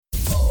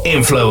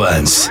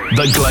Influence,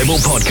 the global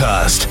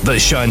podcast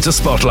that shines a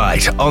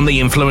spotlight on the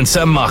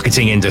influencer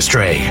marketing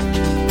industry.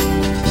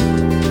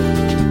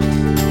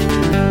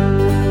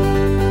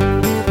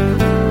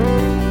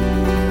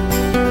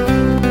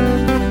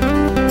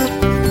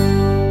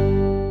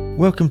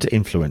 Welcome to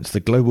Influence,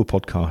 the global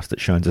podcast that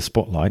shines a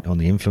spotlight on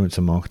the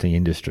influencer marketing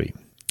industry.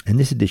 In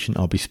this edition,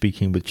 I'll be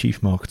speaking with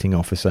Chief Marketing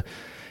Officer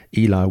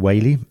Eli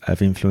Whaley of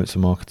influencer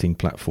marketing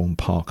platform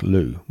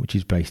Parklu, which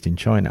is based in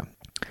China.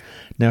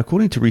 Now,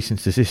 according to recent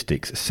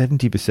statistics,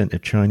 70%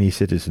 of Chinese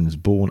citizens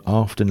born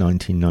after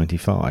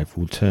 1995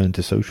 will turn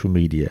to social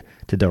media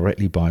to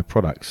directly buy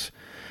products,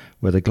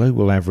 where the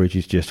global average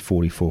is just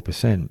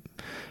 44%.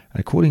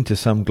 According to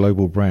some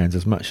global brands,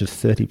 as much as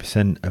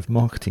 30% of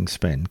marketing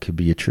spend could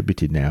be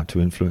attributed now to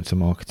influencer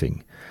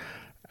marketing.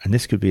 And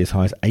this could be as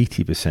high as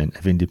 80%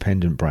 of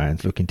independent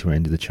brands looking to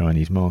enter the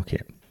Chinese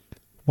market.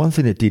 One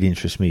thing that did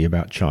interest me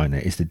about China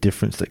is the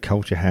difference that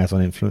culture has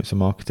on influencer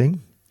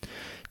marketing.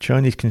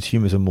 Chinese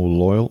consumers are more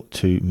loyal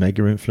to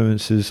mega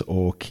influencers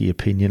or key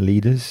opinion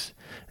leaders,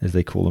 as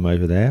they call them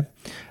over there.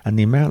 And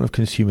the amount of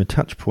consumer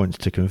touch points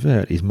to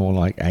convert is more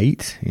like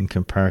 8 in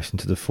comparison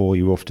to the 4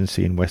 you often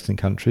see in Western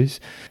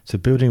countries. So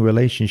building a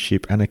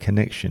relationship and a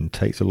connection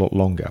takes a lot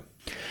longer.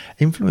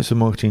 Influencer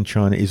marketing in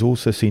China is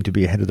also seen to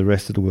be ahead of the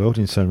rest of the world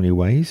in so many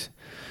ways.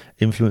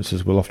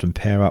 Influencers will often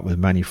pair up with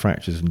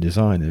manufacturers and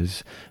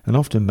designers and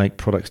often make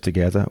products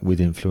together with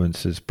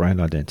influencers'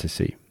 brand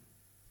identity.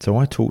 So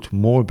I talked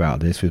more about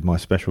this with my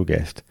special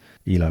guest,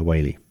 Eli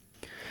Whaley.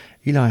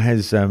 Eli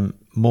has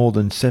more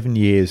than 7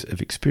 years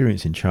of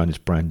experience in China's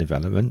brand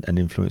development and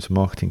influencer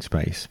marketing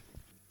space.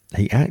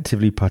 He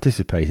actively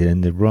participated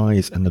in the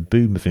rise and the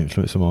boom of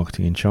influencer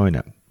marketing in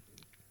China,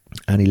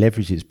 and he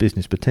leveraged its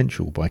business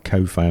potential by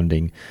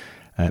co-founding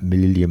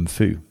Millennium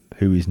Fu,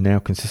 who is now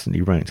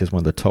consistently ranked as one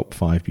of the top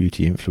 5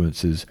 beauty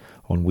influencers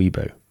on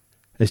Weibo.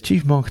 As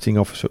Chief Marketing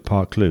Officer at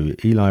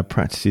Parklu, Eli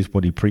practices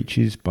what he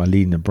preaches by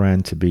leading the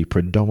brand to be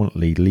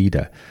predominantly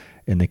leader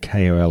in the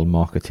KOL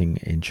marketing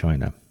in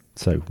China.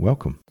 So,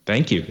 welcome.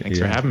 Thank you. Thanks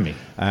for having me.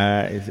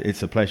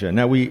 It's a pleasure.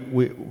 Now, we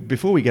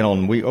before we get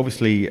on, we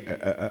obviously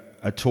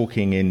are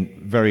talking in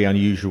very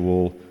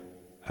unusual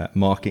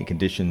market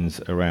conditions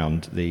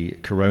around the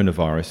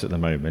coronavirus at the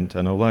moment.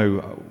 And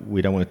although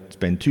we don't want to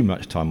spend too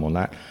much time on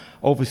that,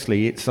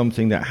 obviously it's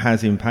something that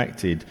has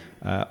impacted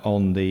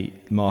on the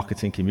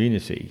marketing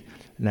community.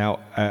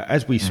 Now,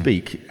 as we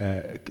speak,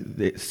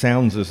 it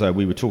sounds as though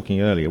we were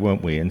talking earlier,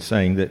 weren't we, and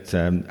saying that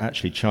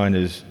actually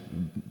China's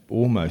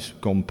almost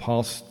gone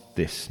past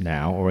this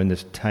now, or in the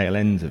tail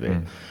end of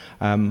it.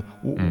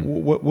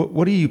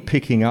 What are you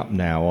picking up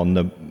now on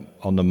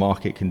the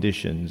market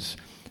conditions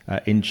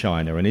in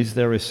China? And is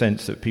there a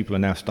sense that people are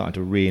now starting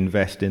to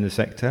reinvest in the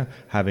sector,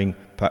 having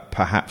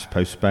perhaps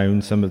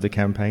postponed some of the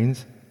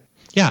campaigns?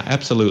 Yeah,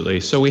 absolutely.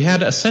 So we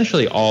had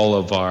essentially all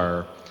of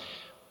our,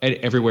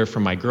 everywhere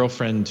from my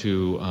girlfriend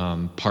to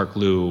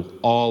Parklu,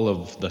 all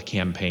of the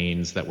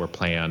campaigns that were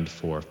planned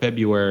for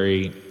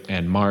February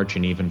and March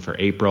and even for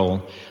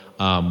April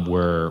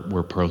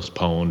were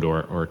postponed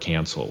or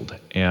canceled.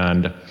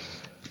 And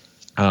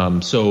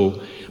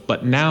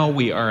but now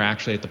we are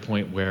actually at the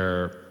point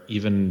where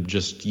even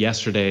just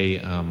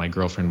yesterday, my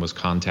girlfriend was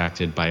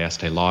contacted by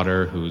Estee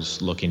Lauder, who's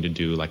looking to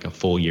do like a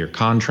full year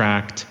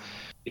contract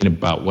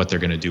about what they're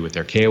going to do with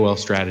their KOL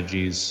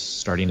strategies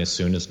starting as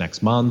soon as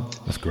next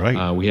month. That's great.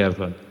 We have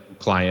a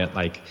client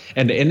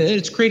and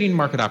it's creating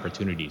market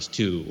opportunities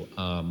too.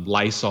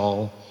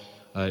 Lysol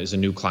is a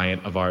new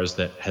client of ours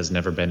that has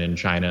never been in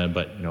China,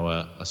 but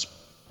a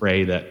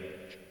spray that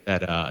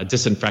a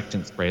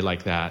disinfectant spray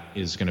like that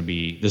is going to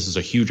be. This is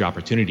a huge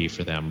opportunity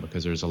for them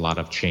because there's a lot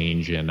of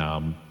change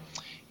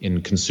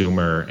in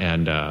consumer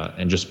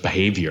and just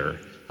behavior,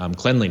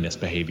 cleanliness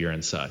behavior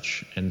and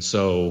such. And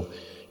so,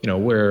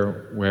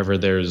 wherever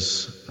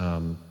there's,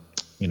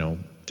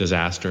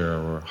 disaster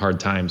or hard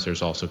times,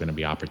 there's also going to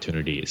be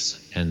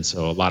opportunities. And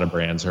so a lot of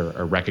brands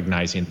are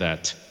recognizing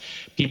that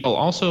people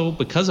also,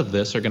 because of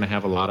this, are going to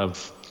have a lot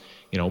of,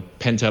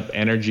 pent up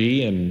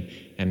energy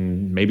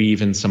and maybe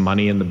even some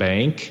money in the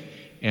bank.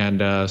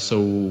 And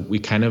so we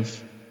kind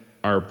of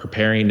are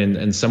preparing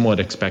and somewhat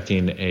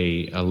expecting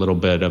a little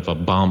bit of a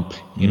bump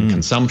in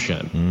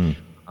consumption.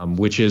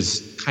 Which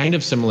is kind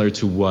of similar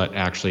to what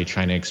actually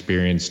China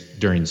experienced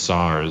during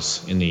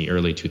SARS in the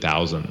early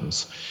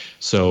 2000s.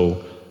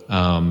 So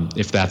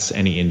if that's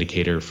any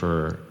indicator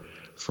for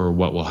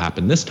what will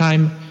happen this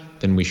time,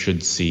 then we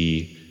should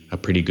see a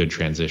pretty good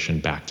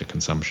transition back to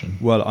consumption.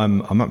 Well,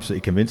 I'm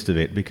absolutely convinced of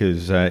it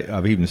because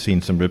I've even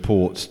seen some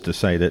reports to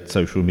say that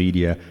social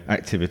media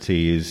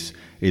activity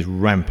is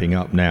ramping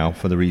up now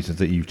for the reasons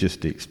that you've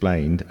just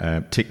explained.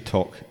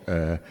 TikTok,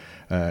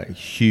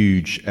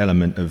 huge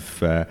element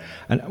of,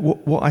 and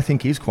what I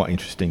think is quite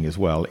interesting as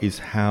well is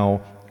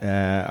how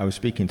I was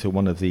speaking to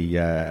one of the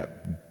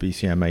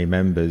BCMA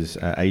members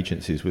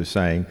agencies was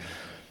saying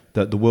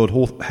that the World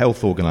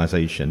Health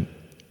Organization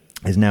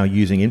is now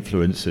using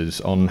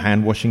influencers on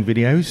hand washing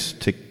videos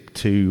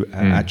to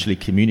actually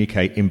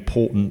communicate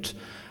important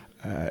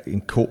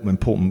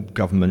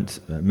government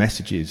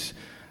messages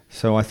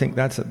So I think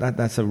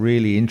that's a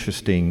really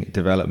interesting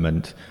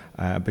development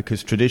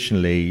because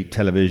traditionally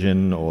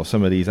television or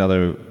some of these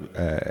other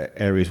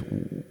areas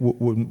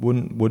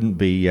wouldn't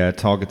be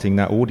targeting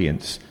that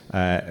audience,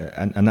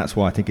 and that's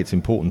why I think it's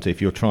important.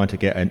 If you're trying to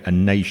get a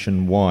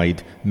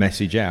nationwide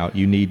message out,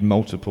 you need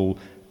multiple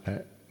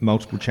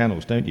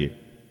channels, don't you?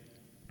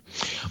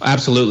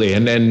 Absolutely.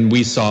 And then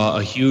we saw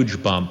a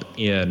huge bump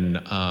in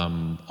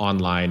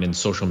online and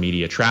social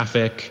media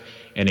traffic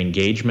and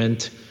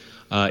engagement.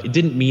 It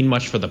didn't mean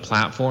much for the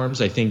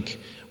platforms. I think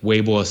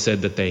Weibo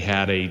said that they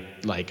had a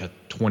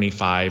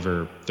 25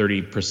 or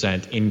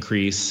 30%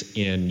 increase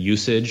in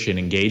usage and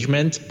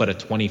engagement, but a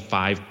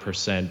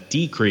 25%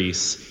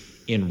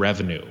 decrease in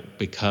revenue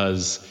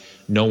because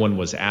no one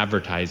was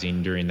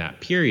advertising during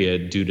that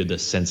period due to the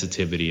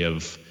sensitivity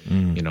of,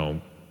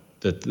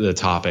 the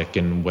topic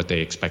and what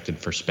they expected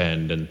for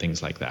spend and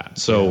things like that.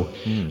 So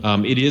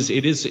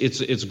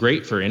it's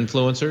great for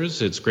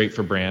influencers. It's great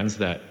for brands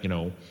that,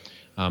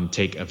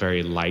 take a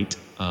very light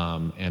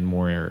and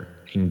more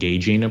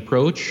engaging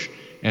approach,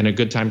 and a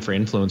good time for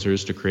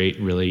influencers to create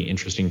really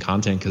interesting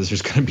content because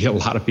there's going to be a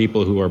lot of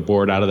people who are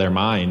bored out of their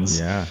minds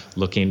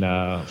looking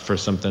for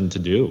something to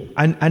do.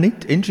 And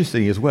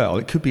interesting as well,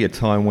 it could be a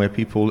time where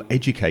people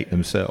educate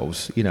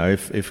themselves.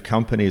 If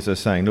companies are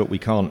saying, look, we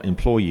can't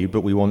employ you,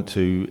 but we want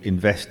to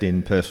invest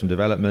in personal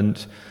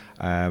development,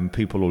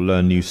 people will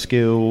learn new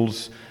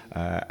skills.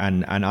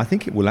 And I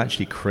think it will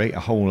actually create a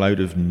whole load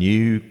of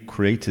new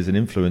creators and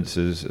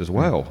influencers as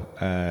well,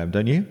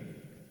 don't you?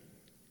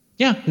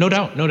 Yeah, no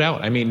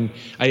doubt. I mean,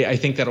 I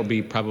think that'll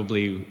be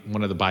probably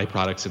one of the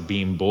byproducts of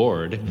being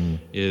bored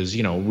is,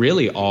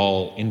 really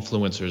all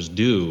influencers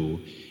do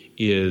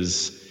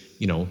is,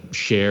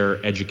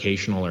 share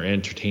educational or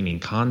entertaining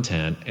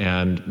content.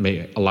 And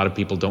a lot of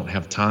people don't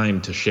have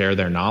time to share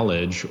their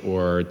knowledge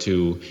or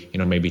to,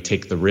 maybe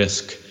take the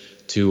risk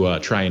to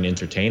try and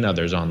entertain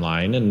others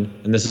online. And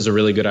this is a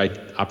really good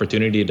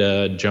opportunity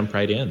to jump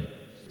right in.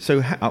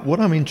 So what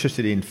I'm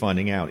interested in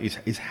finding out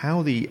is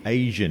how the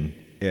Asian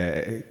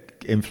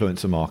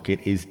influencer market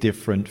is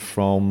different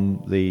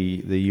from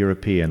the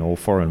European or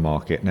foreign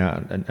market.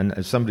 Now, and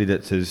as somebody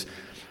that is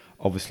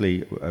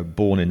obviously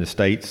born in the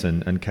States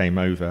and came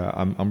over,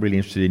 I'm really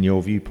interested in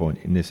your viewpoint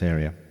in this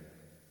area.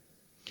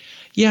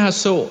 Yeah,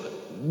 so,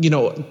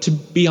 to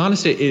be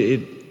honest,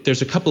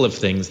 there's a couple of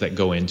things that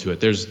go into it.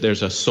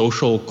 There's a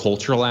social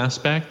cultural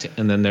aspect,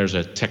 and then there's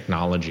a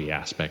technology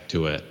aspect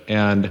to it.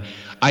 And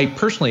I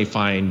personally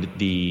find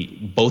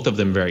both of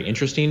them very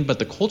interesting, but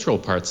the cultural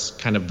part's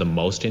kind of the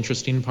most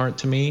interesting part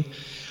to me.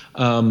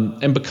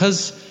 And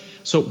because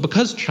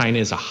China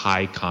is a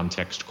high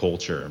context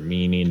culture,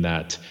 meaning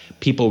that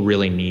people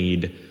really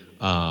need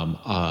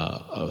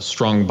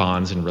strong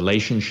bonds and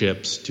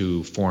relationships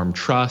to form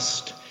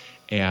trust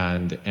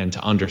and to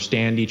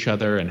understand each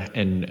other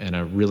and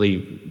a really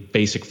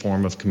basic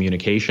form of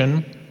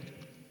communication.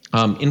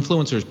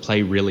 Influencers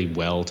play really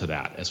well to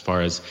that as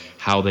far as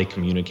how they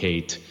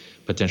communicate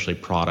potentially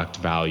product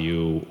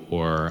value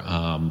or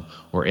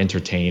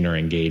entertain or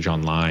engage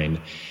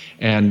online.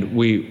 And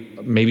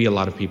maybe a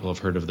lot of people have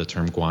heard of the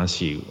term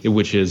guanxi,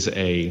 which is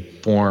a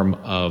form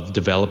of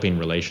developing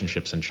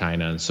relationships in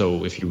China. And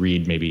so if you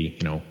read maybe,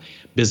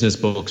 business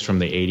books from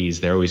the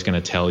 80s, they're always going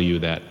to tell you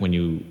that when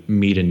you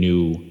meet a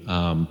new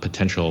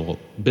potential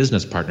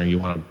business partner,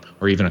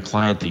 or even a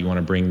client, that you want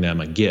to bring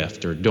them a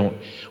gift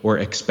or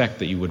expect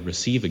that you would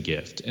receive a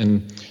gift.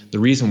 And the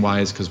reason why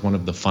is because one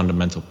of the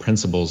fundamental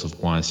principles of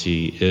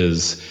guanxi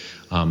is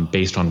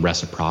based on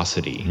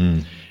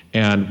reciprocity.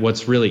 And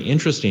what's really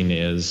interesting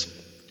is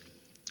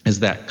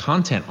that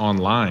content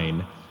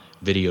online,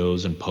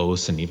 videos and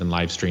posts and even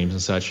live streams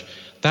and such,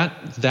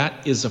 that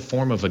is a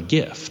form of a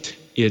gift.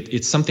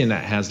 It's something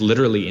that has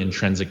literally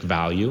intrinsic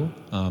value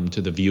to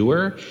the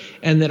viewer,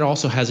 and that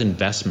also has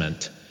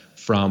investment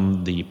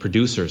from the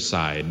producer's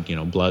side,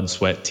 blood,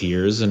 sweat,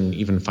 tears, and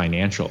even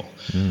financial.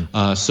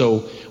 So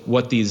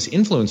what these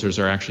influencers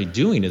are actually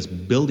doing is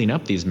building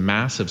up these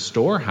massive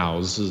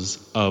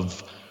storehouses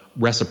of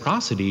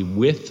reciprocity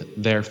with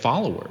their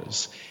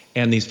followers.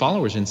 And these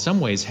followers in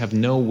some ways have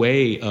no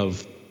way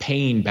of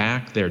paying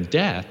back their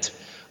debt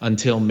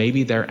until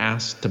maybe they're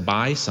asked to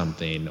buy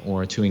something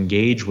or to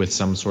engage with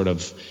some sort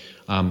of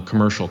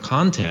commercial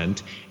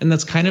content. And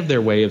that's kind of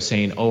their way of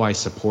saying, oh, I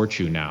support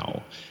you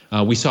now.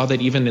 We saw that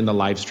even in the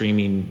live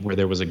streaming where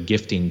there was a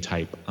gifting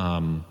type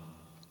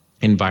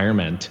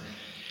environment.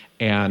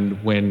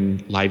 And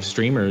when live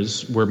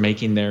streamers were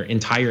making their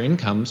entire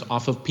incomes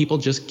off of people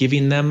just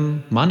giving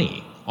them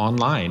money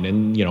online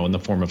and, in the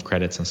form of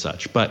credits and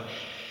such. But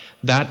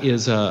that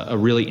is a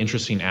really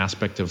interesting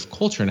aspect of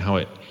culture and how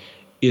it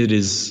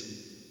is.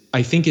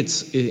 I think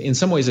it's in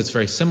some ways it's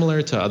very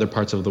similar to other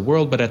parts of the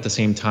world, but at the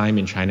same time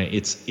in China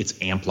it's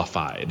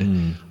amplified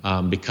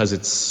because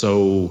it's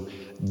so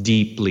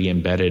deeply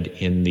embedded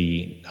in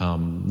the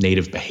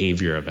native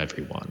behavior of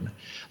everyone.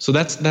 So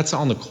that's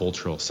on the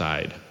cultural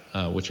side,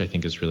 which I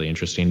think is really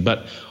interesting.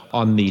 But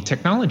on the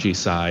technology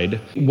side,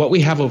 what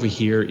we have over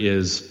here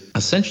is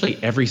essentially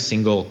every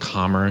single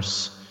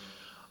commerce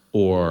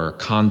or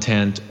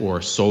content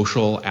or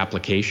social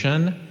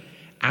application,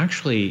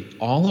 actually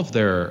all of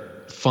their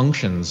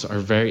functions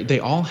are they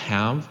all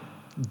have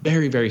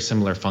very, very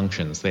similar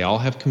functions. They all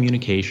have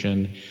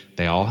communication,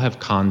 they all have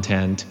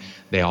content,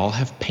 they all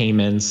have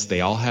payments,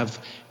 they all have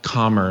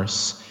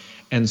commerce.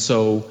 And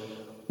so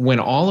when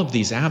all of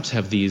these apps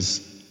have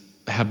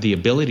the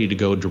ability to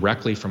go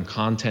directly from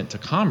content to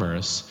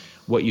commerce,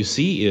 what you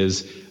see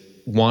is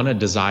one, a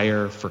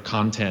desire for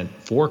content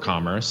for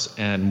commerce,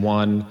 and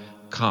one,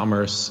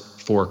 commerce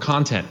for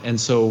content. And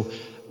so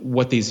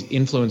what these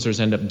influencers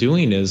end up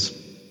doing is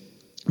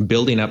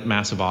building up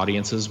massive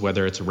audiences,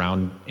 whether it's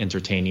around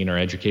entertaining or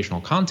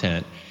educational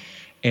content,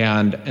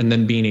 and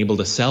then being able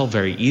to sell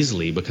very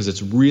easily, because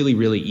it's really,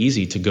 really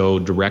easy to go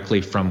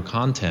directly from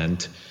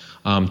content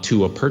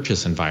to a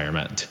purchase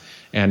environment.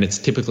 And it's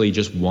typically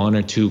just 1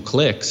 or 2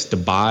 clicks to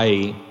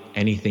buy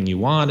anything you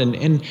want.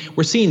 And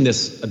we're seeing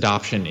this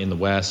adoption in the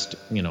West,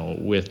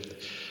 with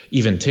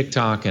even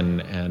TikTok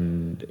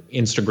and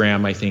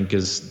Instagram, I think,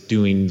 is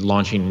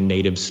launching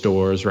native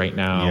stores right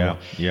now.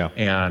 Yeah.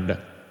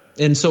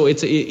 And so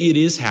it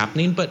is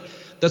happening, but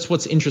that's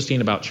what's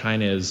interesting about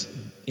China is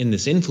in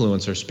this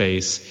influencer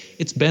space,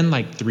 it's been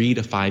like 3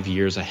 to 5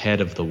 years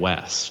ahead of the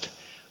West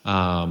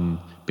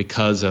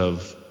because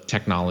of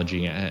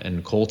technology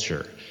and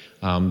culture.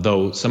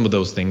 Though some of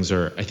those things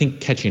are, I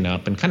think, catching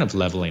up and kind of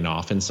leveling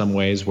off in some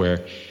ways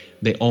where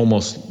they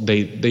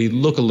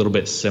look a little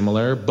bit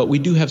similar, but we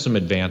do have some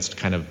advanced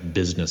kind of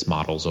business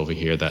models over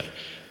here that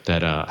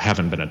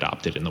haven't been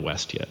adopted in the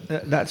West yet.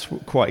 That's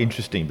quite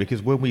interesting,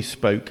 because when we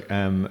spoke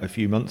a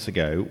few months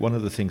ago, one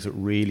of the things that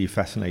really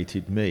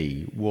fascinated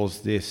me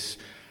was this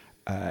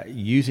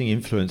using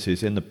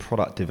influencers in the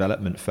product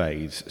development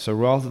phase. So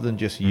rather than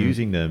just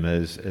using them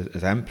as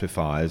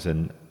amplifiers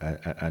and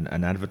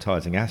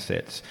advertising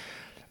assets,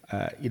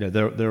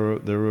 there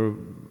are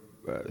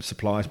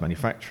suppliers,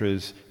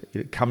 manufacturers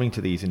coming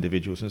to these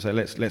individuals and say,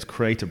 let's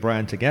create a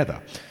brand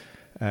together.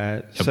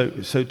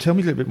 So tell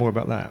me a little bit more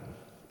about that.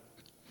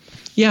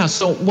 Yeah,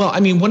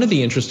 one of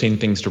the interesting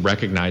things to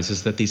recognize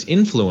is that these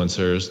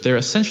influencers, they're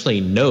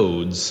essentially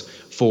nodes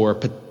for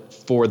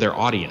their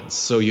audience.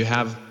 So you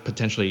have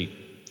potentially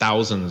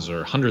thousands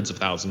or hundreds of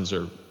thousands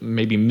or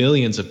maybe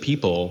millions of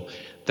people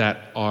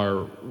that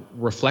are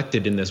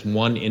reflected in this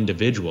one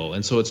individual.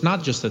 And so it's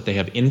not just that they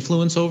have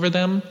influence over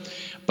them,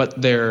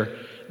 but they're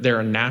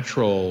a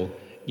natural,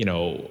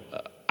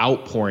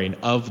 outpouring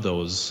of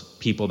those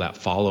people that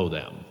follow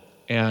them.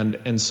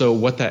 And so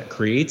what that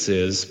creates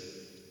is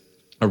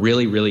a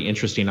really, really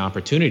interesting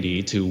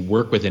opportunity to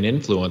work with an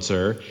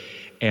influencer,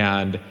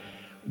 and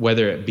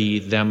whether it be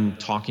them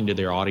talking to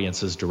their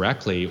audiences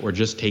directly or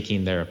just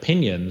taking their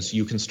opinions,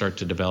 you can start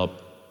to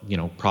develop,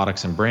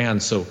 products and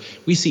brands. So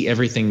we see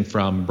everything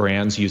from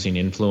brands using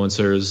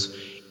influencers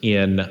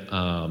in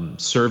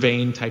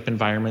surveying type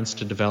environments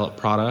to develop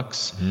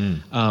products.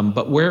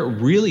 But where it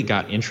really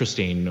got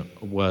interesting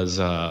was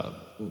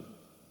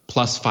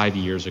plus 5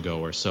 years ago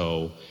or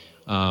so,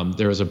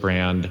 there was a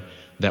brand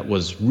that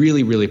was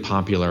really, really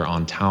popular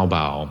on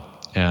Taobao,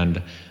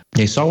 and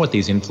they saw what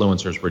these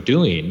influencers were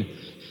doing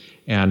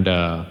and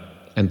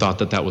thought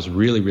that was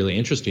really, really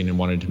interesting and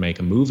wanted to make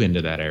a move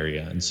into that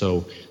area. And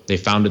so they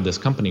founded this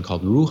company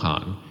called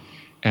Ruhan,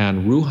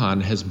 and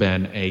Ruhan has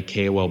been a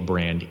KOL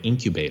brand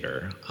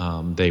incubator.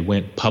 They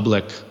went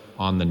public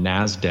on the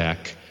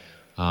NASDAQ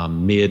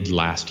mid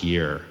last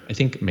year, I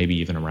think maybe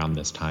even around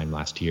this time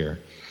last year.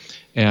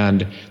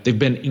 And they've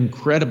been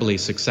incredibly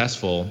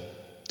successful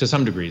to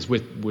some degrees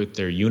with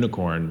their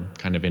unicorn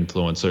kind of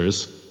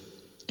influencers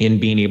in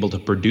being able to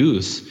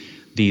produce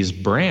these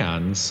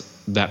brands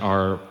that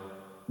are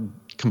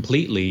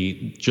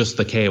completely just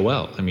the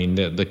KOL. I mean,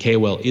 the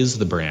KOL is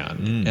the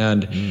brand.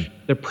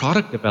 The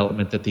product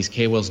development that these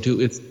KOLs do,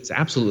 it's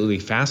absolutely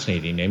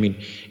fascinating. I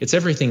mean, it's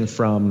everything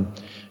from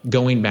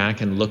going back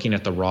and looking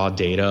at the raw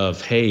data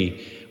of,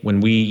 hey,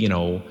 when we,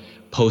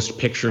 post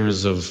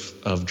pictures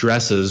of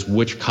dresses,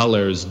 which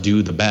colors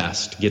do the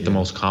best, get the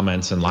most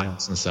comments and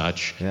likes and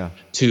such,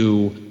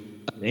 to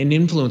an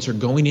influencer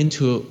going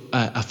into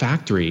a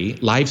factory,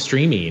 live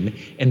streaming,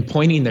 and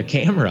pointing their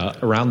camera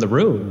around the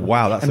room.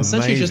 Wow, that's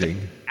amazing.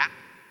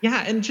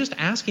 And just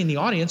asking the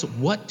audience,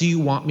 what do you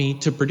want me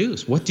to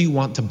produce? What do you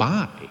want to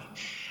buy?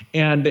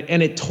 And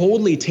it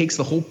totally takes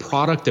the whole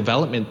product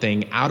development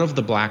thing out of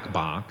the black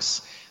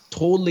box,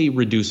 totally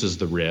reduces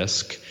the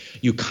risk.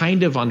 You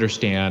kind of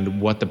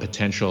understand what the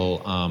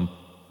potential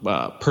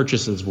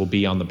purchases will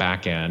be on the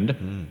back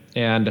end,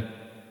 and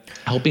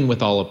helping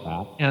with all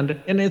of that,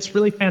 and it's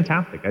really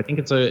fantastic. I think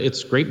it's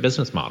a great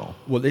business model.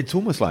 Well, it's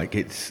almost like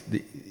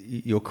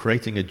you're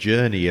creating a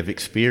journey of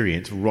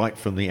experience right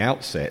from the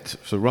outset.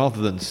 So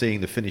rather than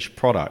seeing the finished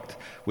product,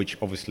 which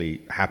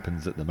obviously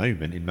happens at the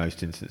moment in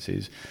most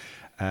instances,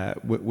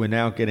 we're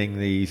now getting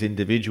these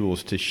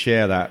individuals to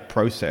share that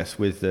process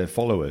with their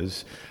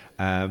followers.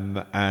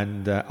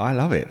 And I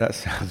love it. That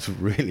sounds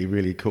really,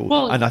 really cool.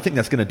 Well, and I think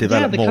that's going to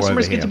develop more over here. The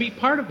customers get to be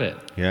part of it.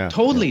 Yeah,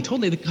 totally.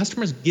 The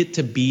customers get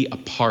to be a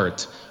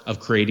part of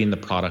creating the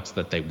products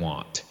that they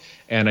want.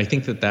 And I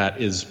think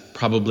that is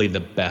probably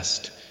the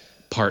best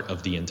part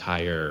of the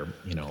entire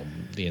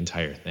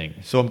thing.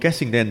 So I'm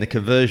guessing then the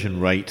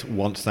conversion rate,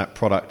 once that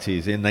product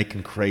is in, they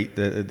can create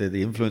the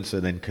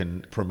influencer then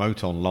can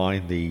promote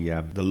online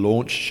the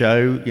launch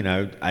show,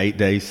 8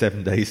 days,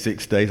 7 days,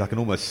 6 days. I can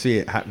almost see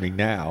it happening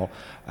now,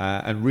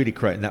 and really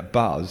creating that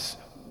buzz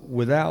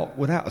without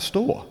a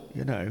store.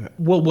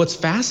 Well, what's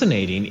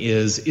fascinating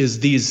is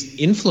these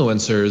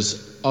influencers.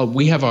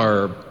 We have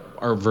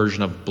our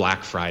version of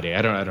Black Friday.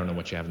 I don't know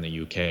what you have in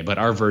the UK, but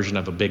our version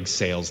of a big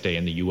sales day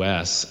in the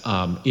US.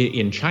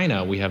 In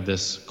China, we have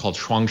this called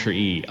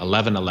S1-E13,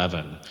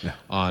 11/11,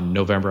 on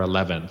November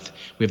 11th.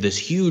 We have this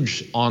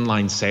huge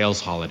online sales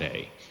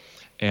holiday,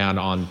 and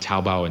on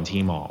Taobao and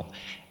Tmall.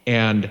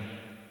 And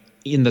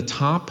in the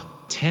top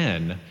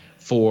 10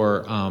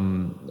 for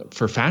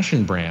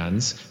fashion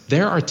brands,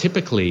 there are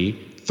typically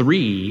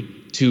 3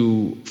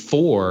 to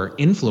 4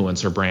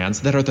 influencer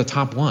brands that are the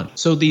top one.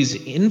 So these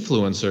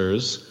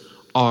influencers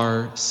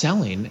are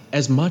selling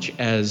as much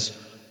as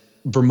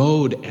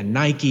Vermode and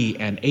Nike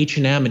and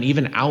H&M, and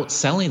even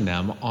outselling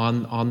them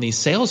on these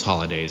sales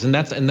holidays. And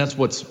that's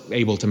what's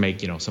able to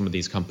make some of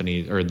these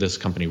companies, or this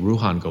company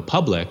Ruhan, go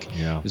public,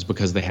 is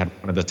because they had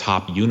one of the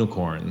top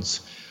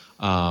unicorns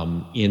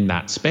in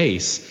that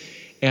space.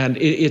 And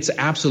it's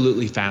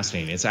absolutely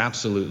fascinating. It's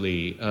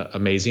absolutely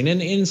amazing,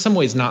 and in some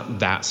ways not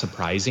that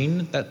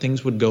surprising that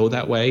things would go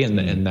that way, and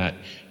that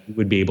you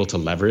would be able to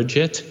leverage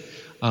it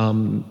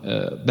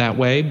that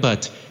way.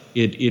 But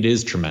it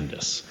is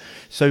tremendous.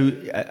 So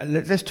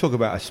let's talk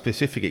about a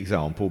specific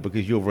example,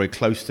 because you're very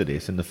close to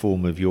this in the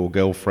form of your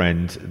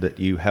girlfriend that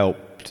you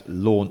helped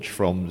launch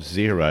from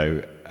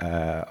zero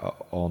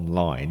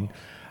online.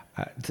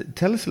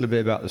 Tell us a little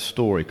bit about the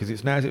story, because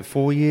is it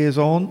 4 years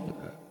on?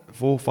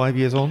 4 or 5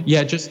 years on?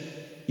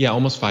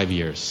 Almost 5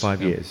 years.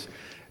 5 years.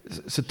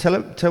 So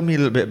tell me a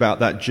little bit about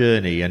that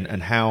journey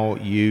and how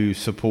you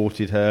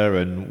supported her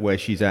and where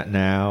she's at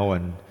now.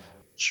 And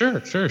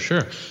Sure.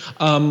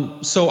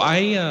 So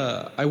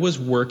I was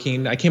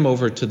working. I came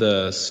over to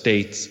the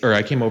States, or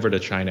I came over to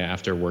China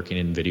after working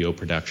in video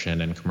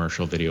production and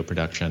commercial video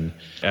production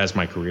as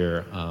my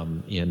career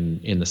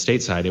in the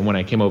stateside. And when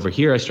I came over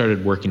here, I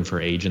started working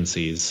for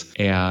agencies.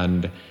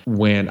 And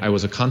when I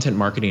was a content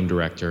marketing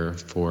director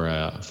for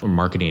a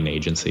marketing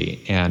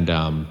agency, and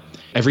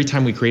every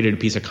time we created a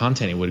piece of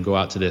content, it would go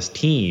out to this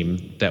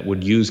team that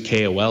would use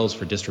KOLs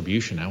for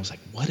distribution. I was like,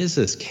 what is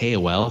this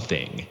KOL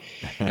thing?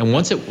 And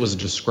once it was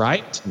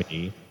described to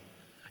me,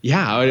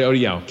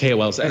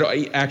 KOLs,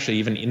 actually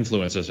even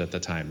influencers at the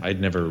time,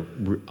 I'd never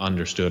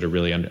understood or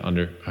really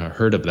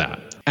heard of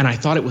that. And I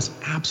thought it was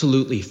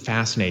absolutely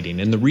fascinating.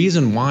 And the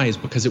reason why is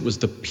because it was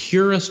the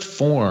purest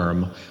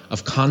form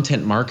of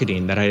content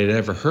marketing that I had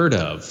ever heard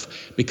of,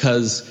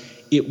 because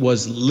it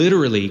was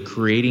literally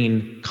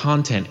creating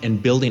content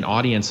and building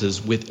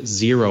audiences with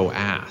zero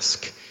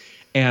ask.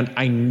 And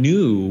I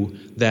knew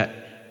that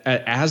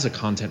as a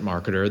content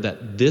marketer,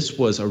 that this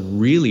was a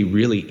really,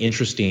 really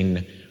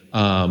interesting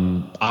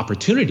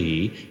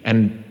opportunity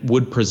and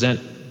would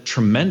present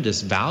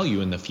tremendous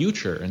value in the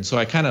future. And so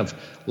I kind of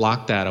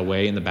locked that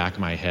away in the back of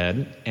my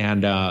head.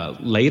 And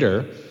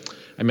later,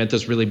 I met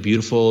this really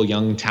beautiful,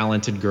 young,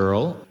 talented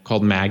girl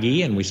called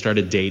Maggie, and we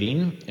started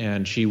dating.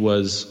 And she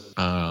was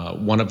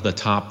one of the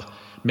top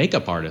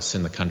makeup artists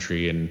in the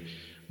country, and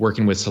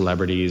working with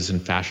celebrities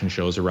and fashion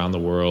shows around the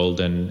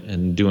world,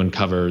 and doing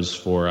covers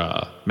for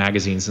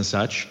magazines and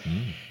such.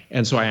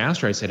 And so I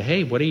asked her, I said,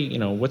 hey,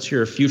 what's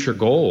your future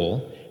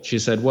goal? She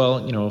said,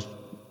 well,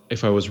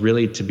 if I was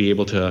really to be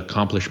able to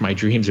accomplish my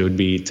dreams, it would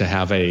be to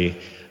have a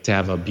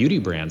beauty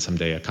brand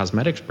someday, a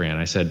cosmetics brand.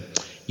 I said,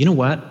 you know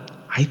what?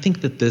 I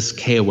think that this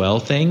KOL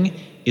thing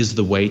is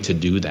the way to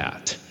do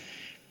that.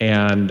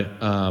 And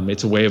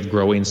it's a way of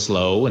growing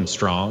slow and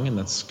strong. And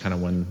that's kind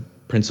of one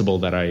principle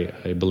that I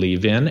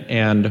believe in.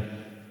 And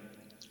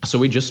so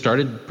we just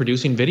started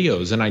producing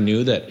videos. And I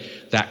knew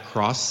that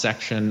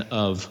cross-section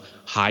of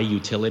high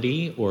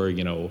utility, or,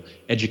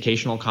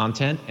 educational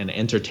content and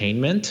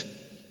entertainment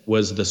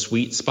was the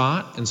sweet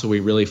spot. And so we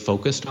really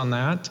focused on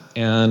that.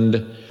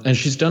 And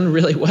she's done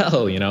really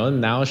well, and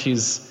now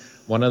she's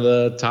one of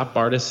the top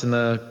artists in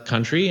the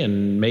country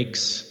and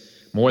makes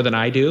more than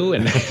I do.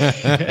 And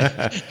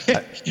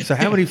so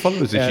how many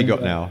followers has she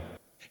got now?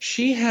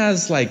 She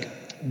has like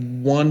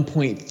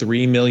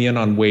 1.3 million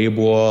on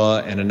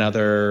Weibo and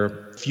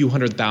another few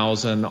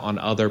 100,000 on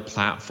other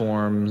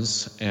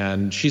platforms.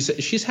 And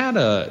she's had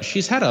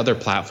other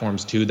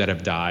platforms too that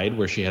have died,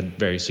 where she had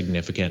very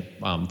significant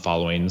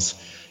followings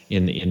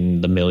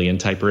in the million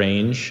type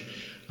range.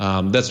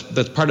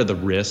 That's part of the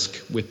risk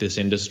with this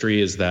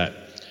industry, is that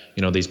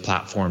these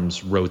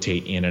platforms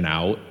rotate in and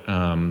out,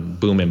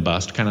 boom and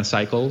bust kind of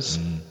cycles.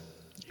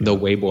 Though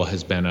Weibo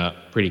has been a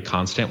pretty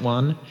constant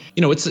one.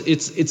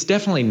 It's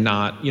definitely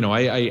not,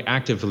 I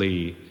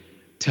actively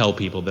tell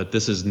people that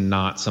this is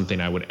not something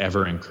I would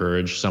ever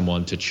encourage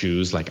someone to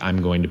choose, like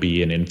I'm going to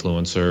be an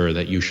influencer, or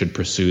that you should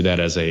pursue that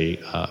as a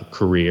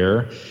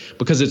career,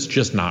 because it's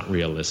just not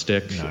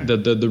realistic. No.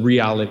 The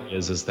reality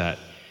is that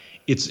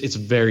it's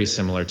very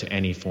similar to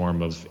any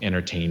form of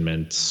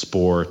entertainment,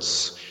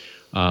 sports,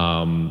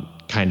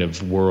 kind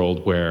of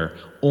world where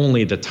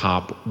only the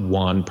top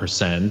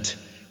 1%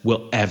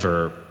 will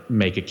ever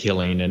make a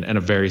killing, and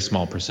a very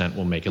small percent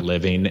will make a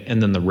living,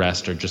 and then the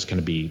rest are just going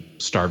to be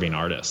starving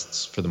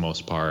artists for the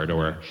most part,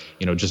 or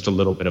just a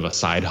little bit of a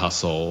side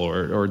hustle,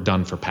 or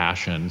done for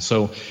passion.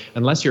 So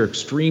unless you're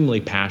extremely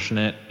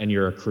passionate and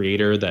you're a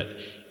creator that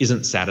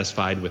isn't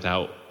satisfied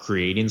without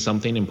creating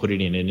something and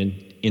putting it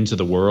into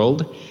the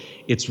world,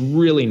 it's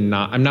really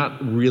not. I'm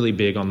not really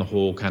big on the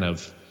whole kind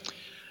of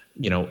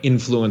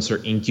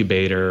influencer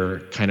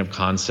incubator kind of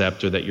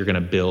concept, or that you're going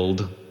to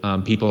build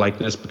people like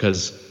this,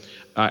 because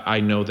I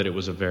know that it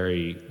was a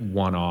very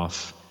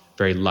one-off,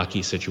 very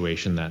lucky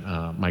situation that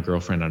my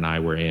girlfriend and I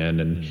were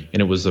in, and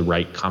it was the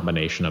right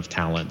combination of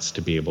talents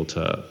to be able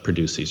to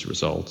produce these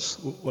results.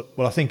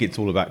 Well, I think it's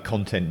all about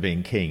content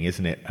being king,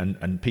 isn't it?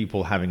 And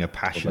people having a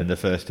passion in the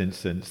first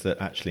instance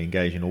that actually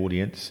engage an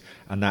audience,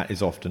 and that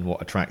is often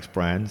what attracts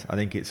brands. I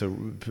think it's a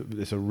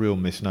real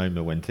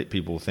misnomer when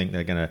people think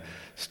they're going to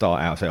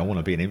start out, say, I want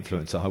to be an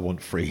influencer, I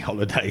want free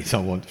holidays,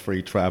 I want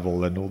free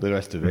travel and all the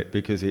rest of it,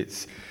 because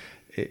it's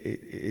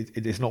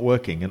not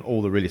working, and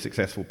all the really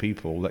successful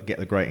people that get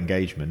the great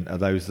engagement are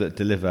those that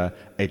deliver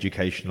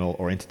educational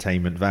or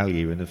entertainment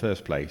value in the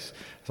first place.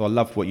 So I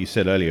loved what you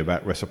said earlier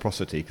about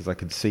reciprocity, because I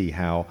can see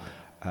how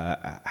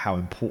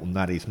important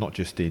that is, not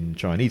just in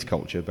Chinese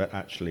culture, but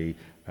actually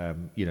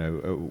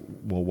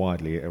more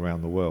widely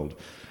around the world.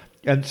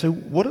 And so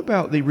what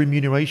about the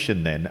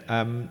remuneration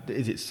then?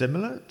 Is it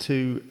similar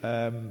to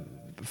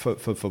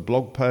for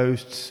blog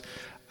posts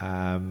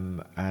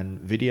and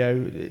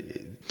video?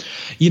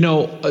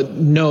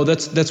 No,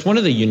 that's one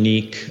of the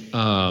unique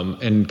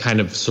and kind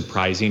of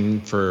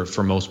surprising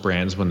for most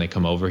brands when they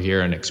come over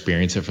here and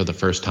experience it for the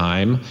first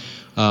time.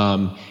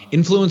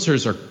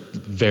 Influencers are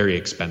very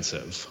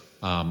expensive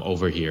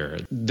over here.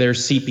 Their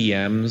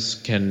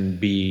CPMs can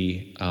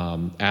be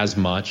as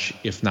much,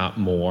 if not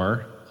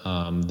more,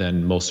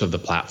 than most of the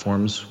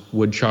platforms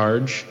would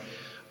charge.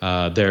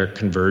 Their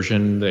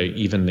conversion,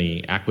 even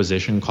the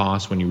acquisition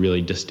cost, when you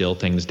really distill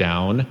things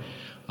down,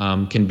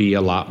 can be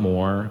a lot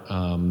more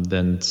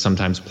than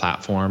sometimes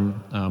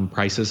platform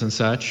prices and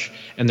such.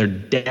 And they're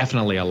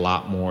definitely a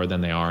lot more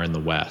than they are in the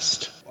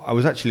West. I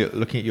was actually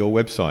looking at your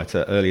website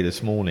earlier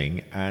this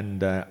morning,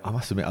 and I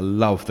must admit, I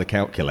love the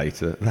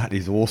calculator. That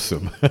is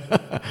awesome.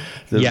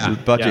 the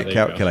budget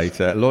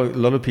calculator. A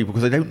lot of people,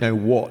 because they don't know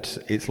what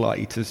it's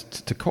likely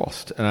to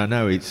cost. And I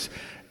know it's,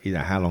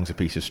 how long's a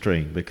piece of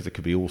string, because it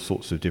could be all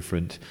sorts of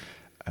different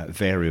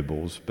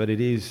variables. But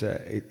it's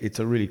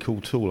a really cool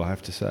tool, I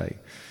have to say.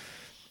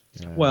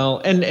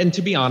 Well, and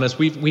to be honest,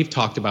 we've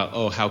talked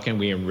about, how can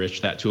we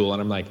enrich that tool?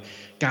 And I'm like,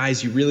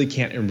 guys, you really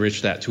can't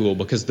enrich that tool,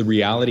 because the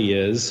reality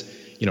is,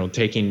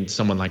 taking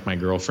someone like my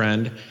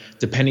girlfriend,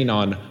 depending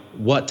on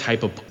what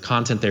type of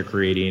content they're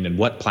creating and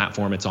what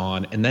platform it's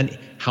on, and then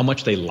how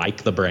much they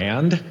like the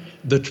brand,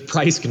 the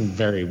price can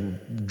vary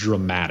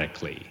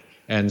dramatically.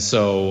 And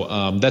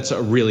so that's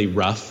a really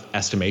rough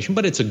estimation,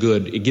 but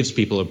it gives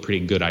people a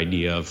pretty good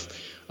idea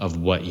of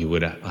what you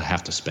would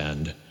have to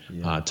spend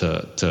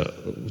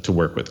to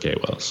work with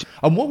KOLs.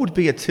 And what would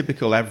be a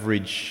typical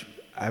average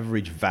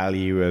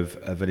value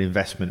of an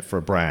investment for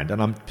a brand?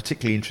 And I'm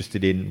particularly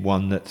interested in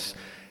one that's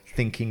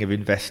thinking of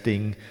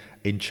investing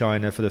in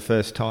China for the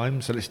first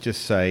time. So let's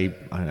just say,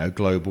 a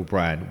global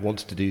brand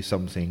wants to do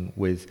something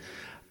with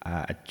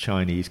a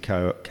Chinese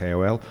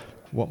KOL.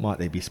 What might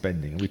they be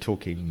spending? Are we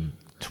talking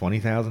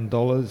 $20,000,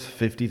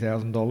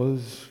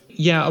 $50,000?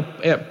 Yeah,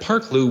 at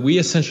Park Lou, we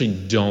essentially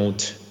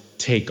don't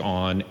take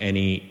on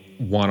any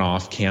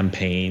one-off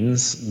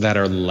campaigns that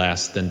are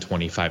less than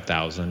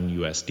 25,000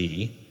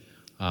 USD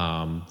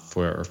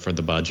for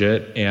the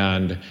budget.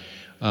 And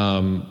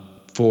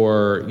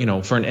for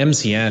an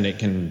MCN, it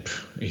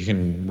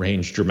can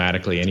range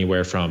dramatically,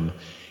 anywhere from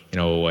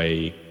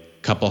a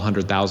couple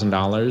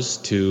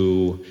 $100,000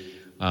 to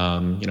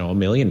 $1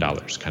 million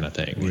kind of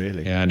thing.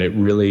 Really? And it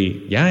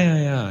really,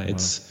 yeah.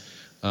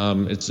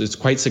 Wow. It's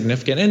quite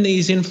significant. And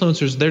these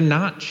influencers, they're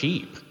not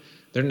cheap.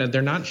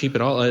 They're not cheap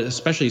at all.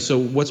 Especially, so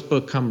what's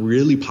become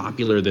really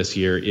popular this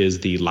year is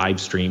the live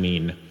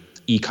streaming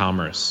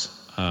e-commerce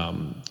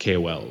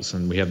KOLs,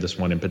 and we have this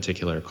one in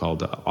particular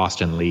called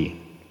Austin Lee.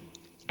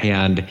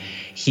 And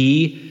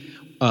he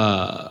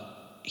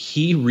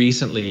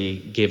recently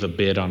gave a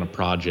bid on a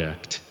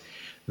project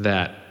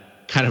that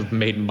kind of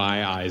made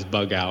my eyes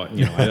bug out.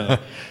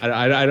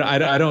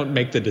 I don't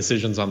make the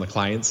decisions on the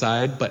client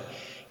side, but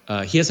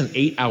he has an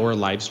 8-hour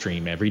live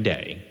stream every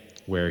day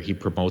where he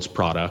promotes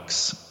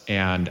products,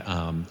 and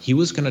he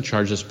was going to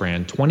charge this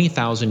brand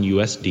 20,000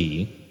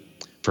 USD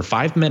for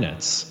 5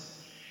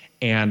 minutes,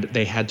 and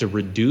they had to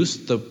reduce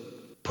the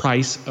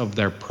price of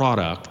their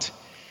product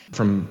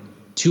from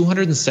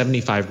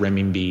 275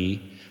 renminbi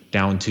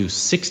down to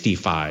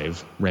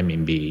 65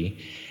 renminbi,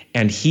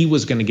 and he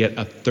was going to get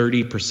a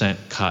 30%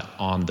 cut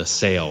on the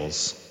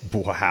sales.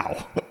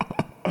 Wow.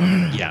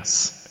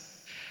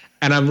 Yes.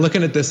 And I'm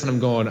looking at this and I'm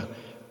going,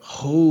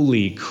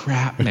 holy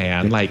crap,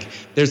 man. Like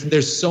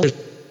there's so,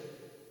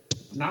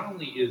 not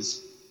only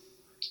is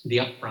the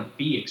upfront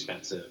fee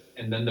expensive,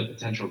 and then the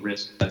potential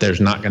risk that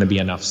there's not going to be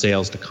enough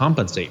sales to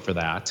compensate for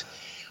that.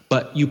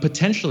 But you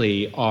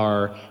potentially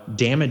are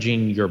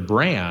damaging your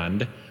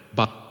brand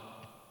by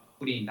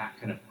putting that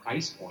kind of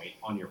price point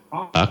on your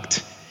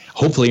product.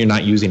 Hopefully you're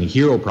not using a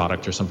hero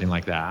product or something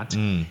like that.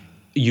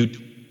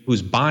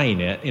 Who's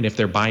buying it, and if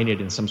they're buying it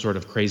in some sort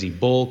of crazy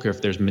bulk, or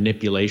if there's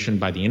manipulation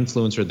by the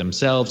influencer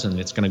themselves and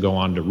it's going to go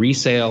on to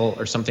resale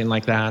or something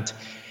like that.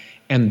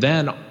 And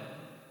then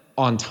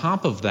on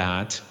top of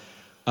that,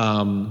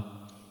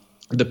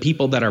 the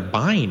people that are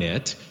buying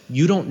it,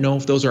 you don't know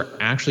if those are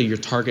actually your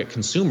target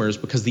consumers,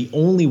 because the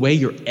only way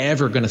you're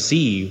ever going to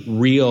see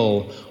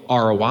real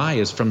ROI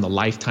is from the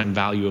lifetime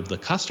value of the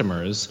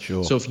customers.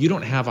 Sure. So if you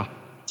don't have a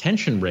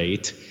retention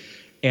rate,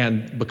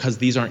 and because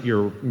these aren't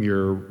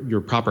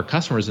your proper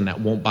customers and that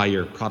won't buy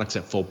your products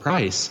at full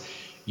price,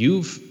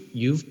 you've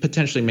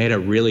potentially made a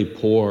really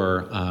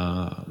poor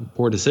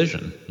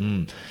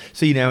decision.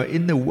 So,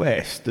 in the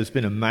West, there's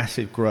been a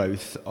massive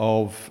growth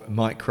of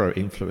micro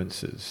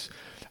influencers,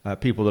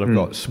 people that have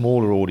got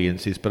smaller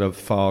audiences but a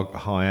far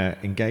higher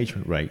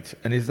engagement rate.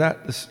 And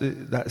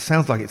that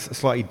sounds like it's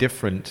slightly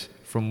different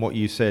from what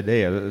you said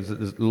there.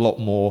 There's a lot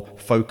more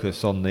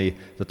focus on the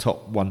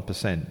top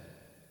 1%.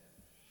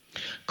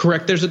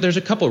 Correct. There's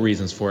a couple of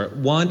reasons for it.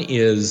 One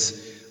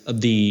is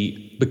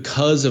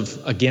because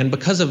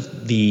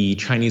of the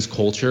Chinese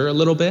culture a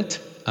little bit.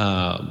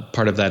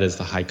 Part of that is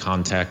the high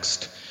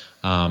context.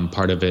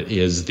 Part of it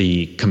is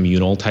the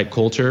communal type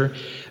culture.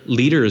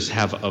 Leaders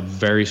have a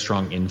very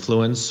strong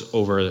influence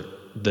over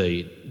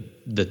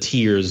the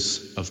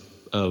tiers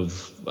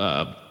of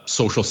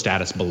social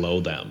status below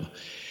them,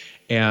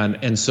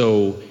 and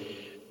so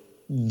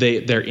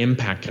their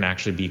impact can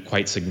actually be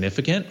quite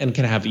significant, and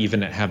can have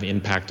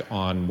impact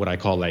on what I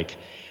call like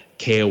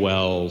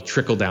KOL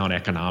trickle down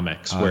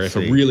economics, where if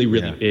a really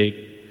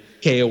big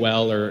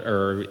KOL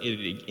or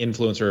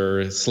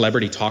influencer or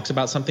celebrity talks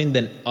about something,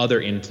 then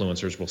other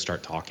influencers will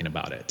start talking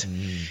about it.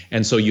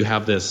 And so you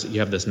have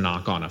this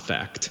knock-on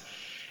effect.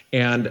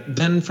 And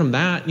then from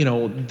that,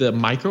 the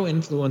micro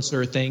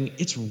influencer thing,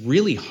 it's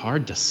really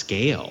hard to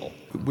scale.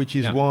 Which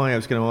is why I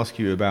was going to ask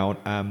you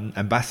about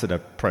ambassador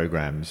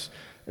programs.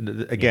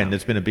 Again,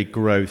 there's been a big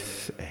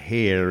growth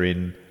here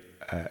in,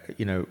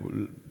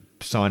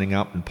 signing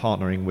up and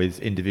partnering with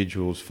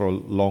individuals for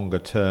longer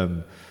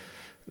term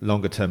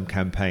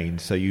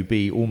campaigns. So you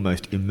be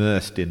almost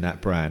immersed in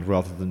that brand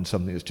rather than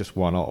something that's just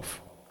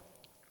one-off.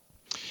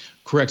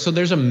 Correct. So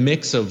there's a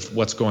mix of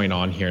what's going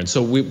on here. And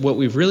so what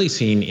we've really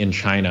seen in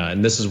China,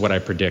 and this is what I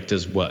predict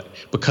is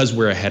because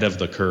we're ahead of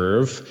the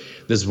curve,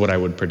 this is what I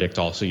would predict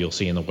also you'll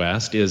see in the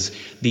West, is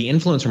the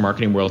influencer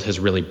marketing world has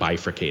really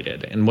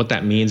bifurcated. And what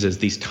that means is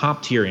these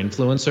top tier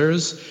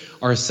influencers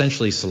are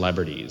essentially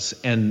celebrities.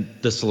 And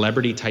the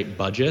celebrity type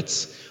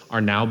budgets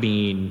are now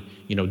being,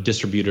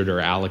 distributed or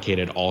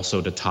allocated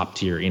also to top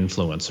tier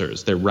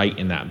influencers. They're right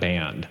in that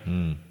band.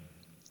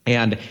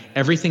 And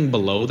everything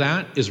below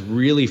that is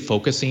really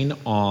focusing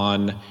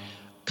on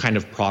kind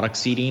of product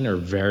seeding or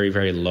very,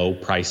 very low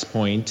price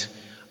point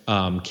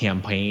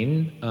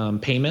campaign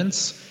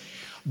payments.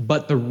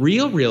 But the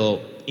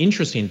real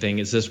interesting thing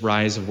is this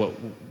rise of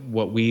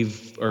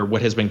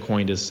what has been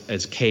coined as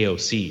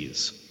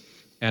KOCs.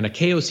 And a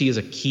KOC is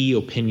a key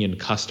opinion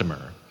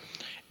customer.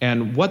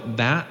 And what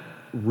that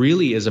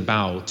really is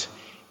about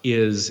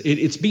is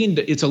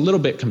it's a little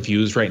bit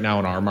confused right now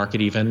in our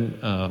market even.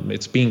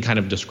 It's being kind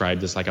of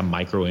described as like a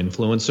micro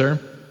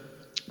influencer,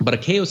 but a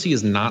KOC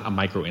is not a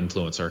micro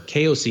influencer. A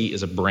KOC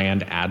is a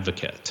brand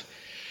advocate.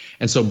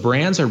 And so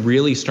brands are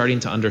really starting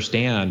to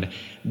understand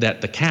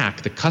that the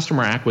CAC, the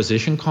customer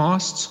acquisition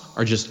costs,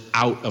 are just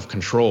out of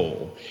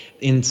control.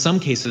 In some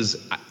cases,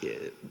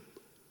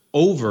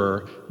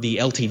 over the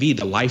LTV,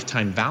 the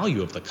lifetime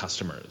value of the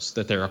customers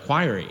that they're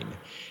acquiring.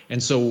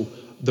 And so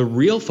the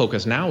real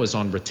focus now is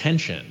on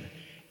retention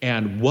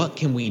and what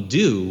can we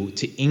do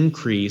to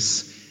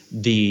increase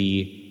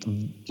the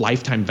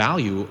lifetime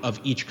value of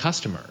each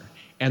customer.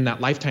 And that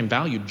lifetime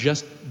value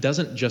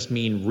doesn't just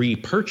mean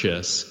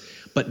repurchase,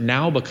 but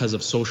now because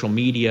of social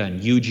media and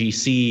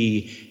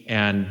UGC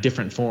and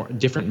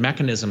different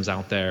mechanisms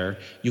out there,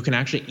 you can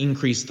actually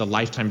increase the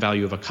lifetime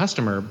value of a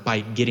customer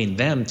by getting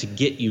them to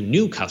get you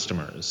new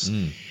customers.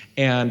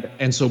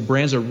 And so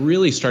brands are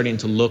really starting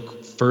to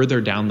look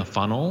further down the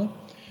funnel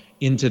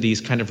into these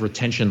kind of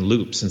retention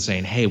loops and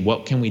saying, hey,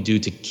 what can we do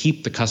to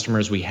keep the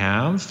customers we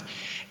have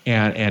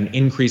and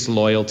increase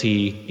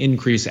loyalty,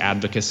 increase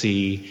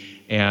advocacy,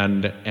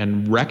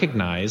 and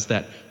recognize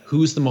that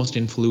who's the most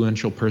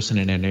influential person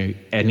in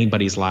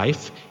anybody's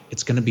life?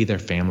 It's going to be their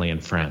family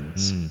and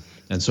friends.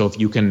 And so if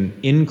you can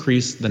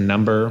increase the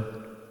number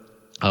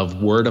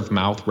of word of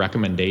mouth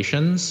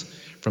recommendations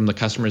from the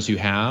customers you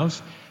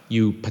have,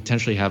 you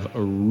potentially have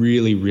a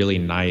really, really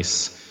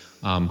nice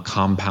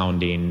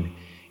compounding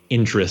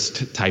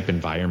interest type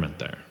environment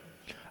there.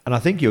 And I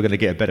think you're going to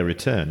get a better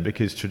return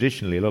because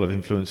traditionally a lot of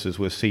influencers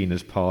were seen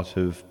as part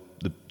of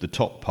the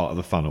top part of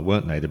the funnel,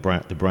 weren't they? The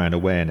brand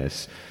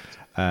awareness.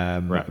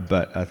 Right.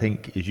 But I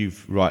think, as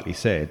you've rightly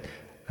said,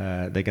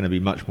 they're going to be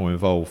much more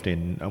involved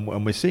in,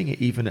 and we're seeing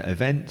it even at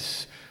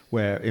events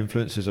where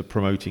influencers are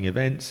promoting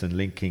events and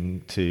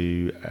linking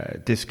to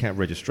discount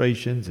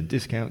registrations and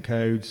discount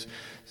codes.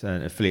 So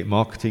affiliate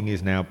marketing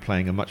is now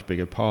playing a much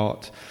bigger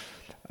part,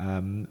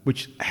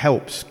 which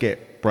helps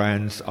get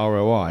brands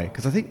ROI.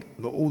 Because I think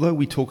although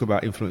we talk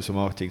about influencer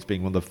marketing as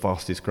being one of the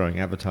fastest growing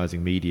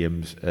advertising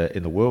mediums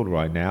in the world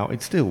right now,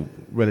 it's still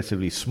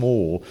relatively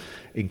small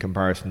in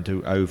comparison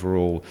to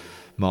overall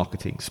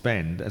marketing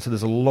spend. And so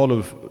there's a lot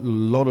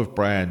of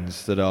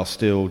brands that are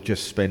still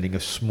just spending a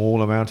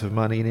small amount of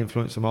money in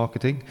influencer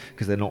marketing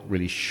because they're not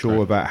really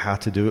sure about how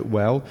to do it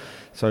well.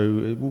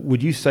 So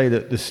would you say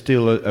that there's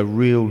still a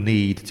real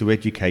need to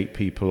educate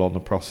people on the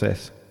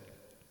process?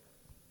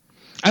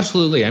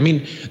 Absolutely. I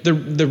mean,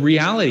 the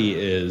reality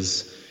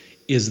is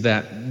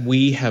that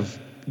we have,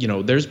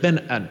 there's been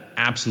an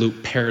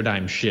absolute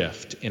paradigm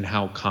shift in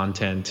how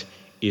content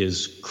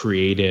is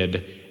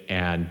created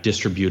and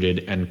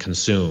distributed and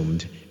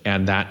consumed,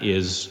 and that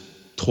is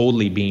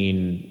totally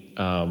being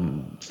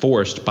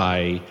forced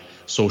by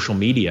social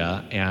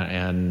media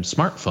and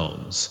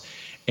smartphones.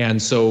 And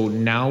so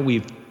now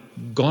we've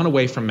gone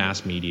away from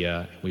mass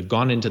media. We've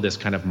gone into this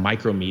kind of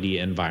micro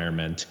media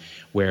environment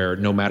where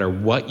no matter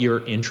what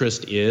your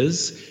interest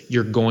is,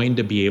 you're going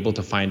to be able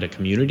to find a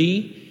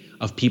community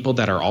of people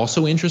that are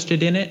also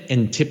interested in it.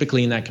 And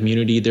typically in that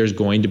community, there's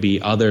going to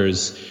be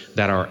others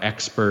that are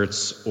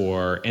experts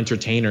or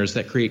entertainers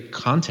that create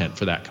content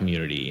for that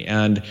community.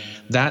 And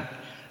that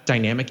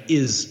dynamic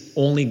is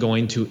only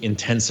going to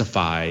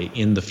intensify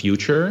in the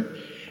future.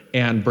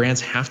 And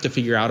brands have to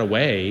figure out a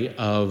way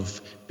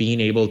of being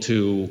able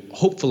to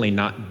hopefully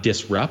not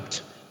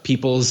disrupt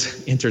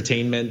people's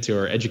entertainment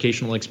or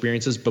educational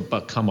experiences, but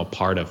become a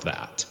part of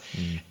that.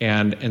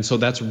 And so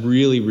that's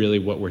really, really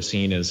what we're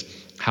seeing is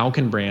how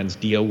can brands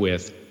deal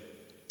with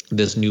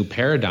this new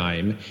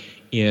paradigm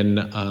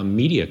in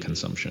media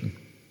consumption?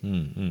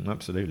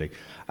 Absolutely.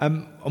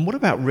 And what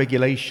about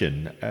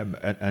regulation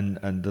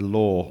and the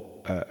law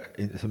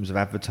in terms of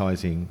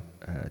advertising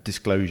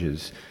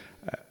disclosures?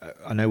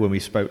 I know when we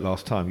spoke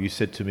last time, you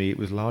said to me it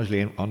was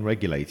largely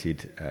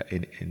unregulated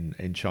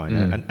in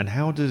China. And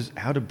how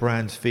do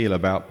brands feel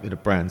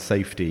about brand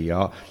safety?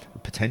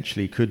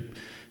 Potentially could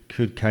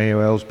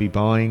KOLs be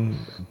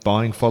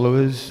buying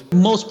followers?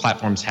 Most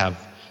platforms have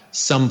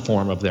some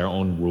form of their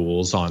own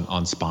rules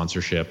on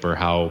sponsorship or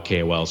how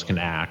KOLs can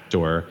act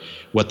or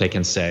what they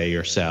can say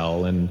or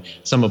sell. And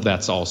some of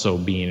that's also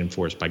being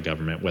enforced by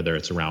government, whether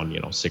it's around,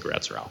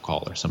 cigarettes or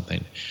alcohol or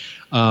something.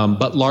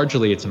 But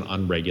largely it's an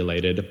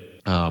unregulated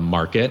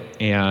market.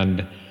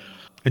 And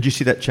do you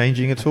see that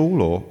changing at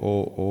all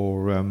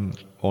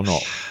or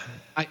not?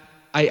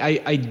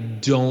 I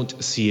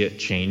don't see it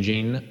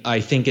changing. I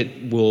think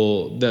it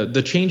will,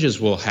 the changes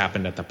will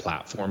happen at the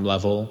platform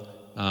level.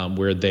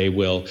 Where they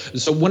will.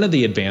 So one of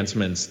the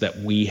advancements that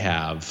we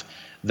have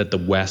that the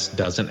West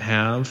doesn't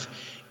have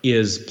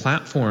is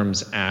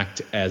platforms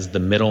act as the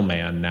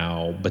middleman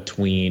now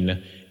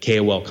between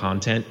KOL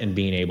content and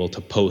being able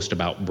to post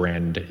about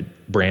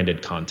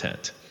branded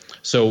content.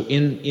 So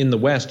in the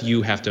West,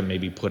 you have to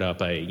maybe put up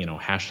a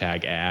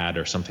hashtag ad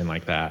or something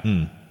like that.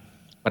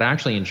 But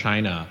actually in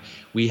China,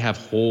 we have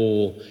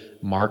whole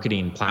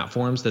marketing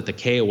platforms that the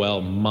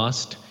KOL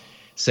must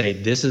say,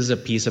 this is a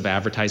piece of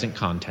advertising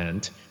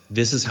content.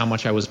 This is how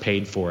much I was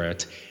paid for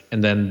it.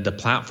 And then the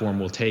platform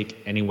will take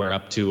anywhere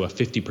up to a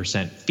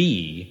 50%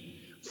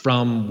 fee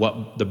from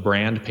what the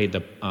brand paid the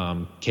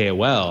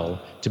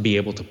KOL to be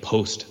able to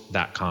post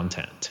that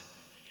content.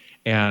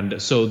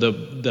 And so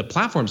the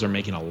platforms are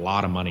making a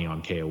lot of money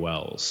on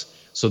KOLs.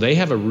 So they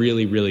have a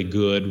really, really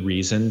good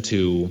reason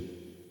to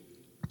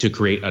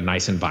create a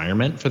nice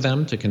environment for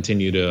them to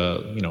continue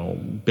to,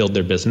 build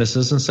their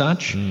businesses and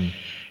such.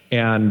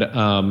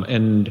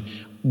 And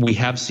we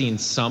have seen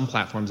some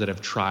platforms that have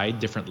tried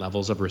different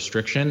levels of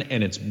restriction,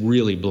 and it's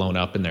really blown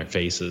up in their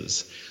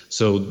faces.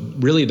 So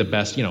really the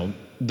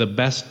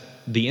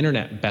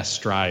internet best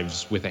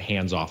strives with a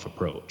hands-off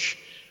approach,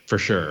 for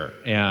sure.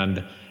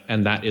 And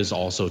that is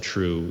also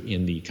true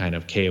in the kind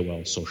of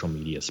KOL social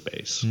media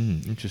space.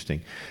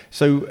 Interesting.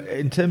 So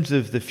in terms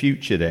of the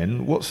future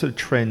then, what sort of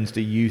trends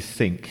do you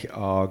think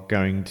are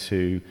going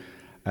to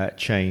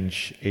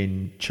change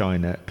in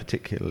China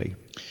particularly?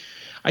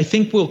 I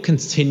think we'll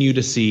continue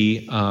to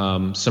see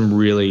some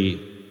really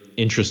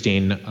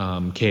interesting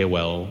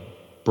KOL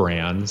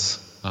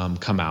brands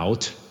come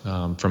out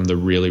from the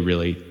really,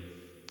 really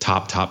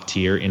top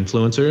tier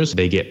influencers.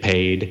 They get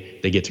paid,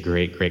 they get to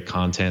create great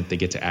content, they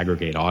get to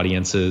aggregate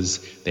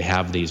audiences. They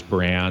have these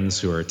brands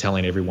who are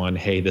telling everyone,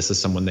 hey, this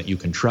is someone that you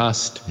can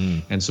trust.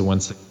 And so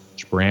once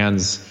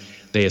brands,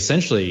 they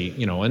essentially,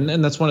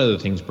 and that's one of the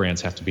things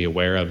brands have to be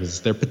aware of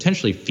is they're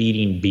potentially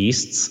feeding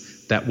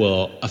beasts that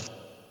will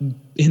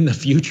in the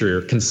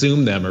future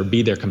consume them or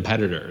be their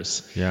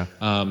competitors.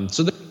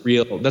 So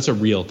that's a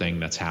real thing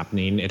that's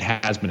happening. It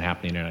has been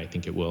happening, and I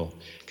think it will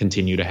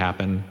continue to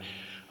happen.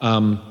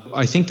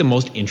 I think the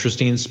most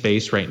interesting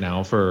space right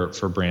now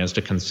for brands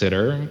to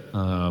consider,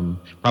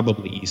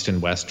 probably East and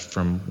West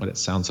from what it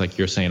sounds like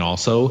you're saying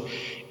also,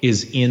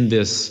 is in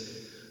this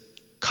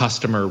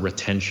customer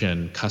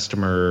retention,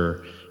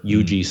 customer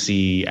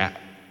UGC,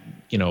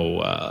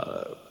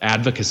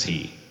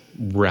 advocacy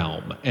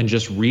realm, and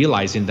just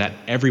realizing that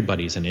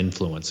everybody's an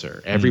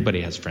influencer.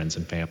 Everybody has friends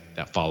and family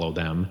that follow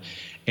them.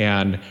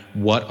 And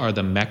what are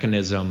the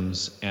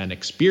mechanisms and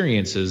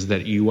experiences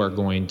that you are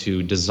going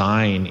to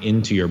design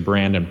into your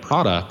brand and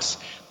products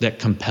that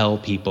compel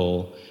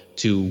people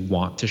to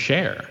want to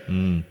share?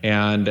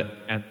 And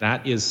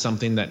that is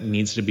something that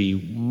needs to be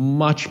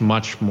much,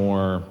 much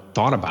more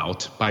thought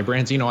about by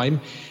brands.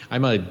 I'm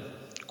a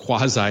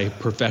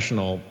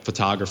quasi-professional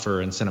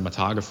photographer and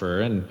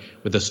cinematographer, and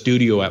with a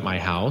studio at my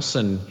house,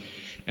 and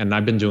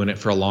I've been doing it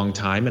for a long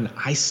time, and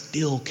I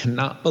still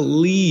cannot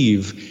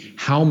believe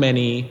how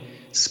many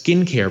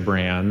skincare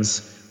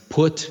brands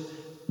put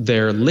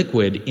their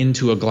liquid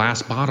into a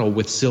glass bottle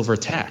with silver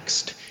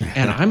text.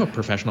 And I'm a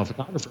professional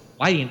photographer.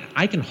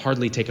 I can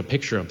hardly take a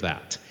picture of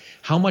that.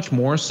 How much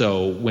more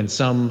so when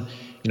some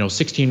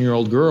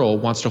 16-year-old girl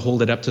wants to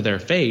hold it up to their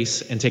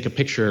face and take a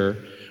picture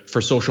for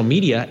social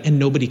media, and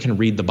nobody can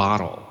read the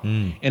bottle.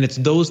 And it's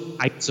those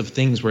types of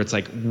things where it's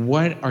like,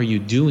 what are you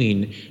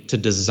doing to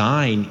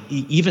design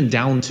even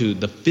down to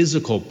the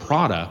physical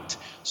product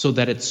so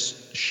that it's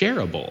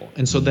shareable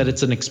and so that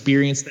it's an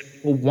experience that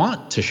people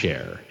want to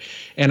share?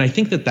 And I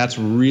think that that's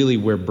really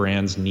where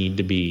brands need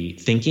to be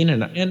thinking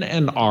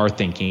and are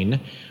thinking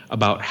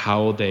about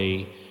how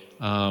they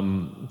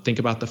think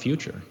about the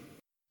future.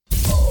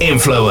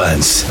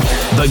 Influence,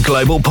 the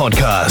global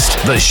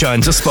podcast that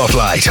shines a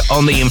spotlight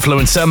on the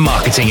influencer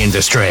marketing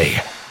industry.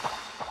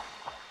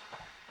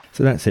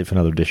 So that's it for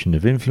another edition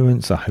of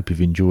Influence. I hope you've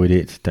enjoyed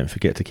it. Don't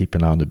forget to keep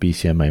an eye on the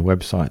BCMA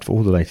website for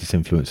all the latest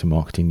influencer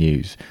marketing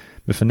news.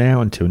 But for now,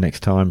 until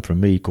next time,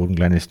 from me, Gordon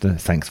Glenister,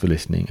 thanks for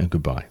listening and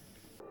goodbye.